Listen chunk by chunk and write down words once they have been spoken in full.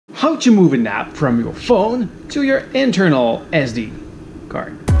how to move an app from your phone to your internal SD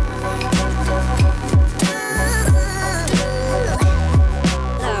card.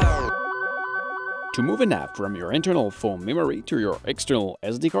 To move an app from your internal phone memory to your external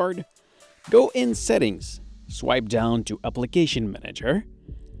SD card, go in Settings, swipe down to Application Manager,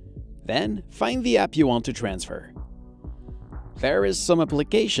 then find the app you want to transfer. There is some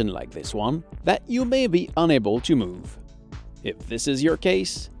application like this one that you may be unable to move. If this is your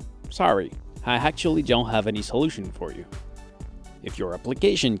case, sorry, I actually don't have any solution for you. If your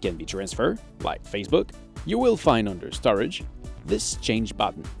application can be transferred, like Facebook, you will find under Storage this Change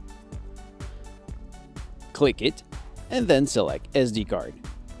button. Click it, and then select SD card.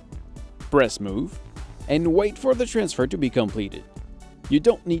 Press Move, and wait for the transfer to be completed. You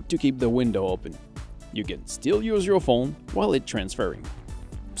don't need to keep the window open. You can still use your phone while it's transferring.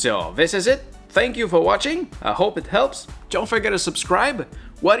 So this is it. Thank you for watching. I hope it helps. Don't forget to subscribe.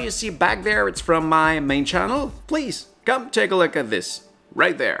 What you see back there, it's from my main channel. Please come take a look at this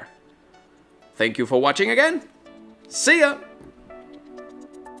right there. Thank you for watching again. See ya!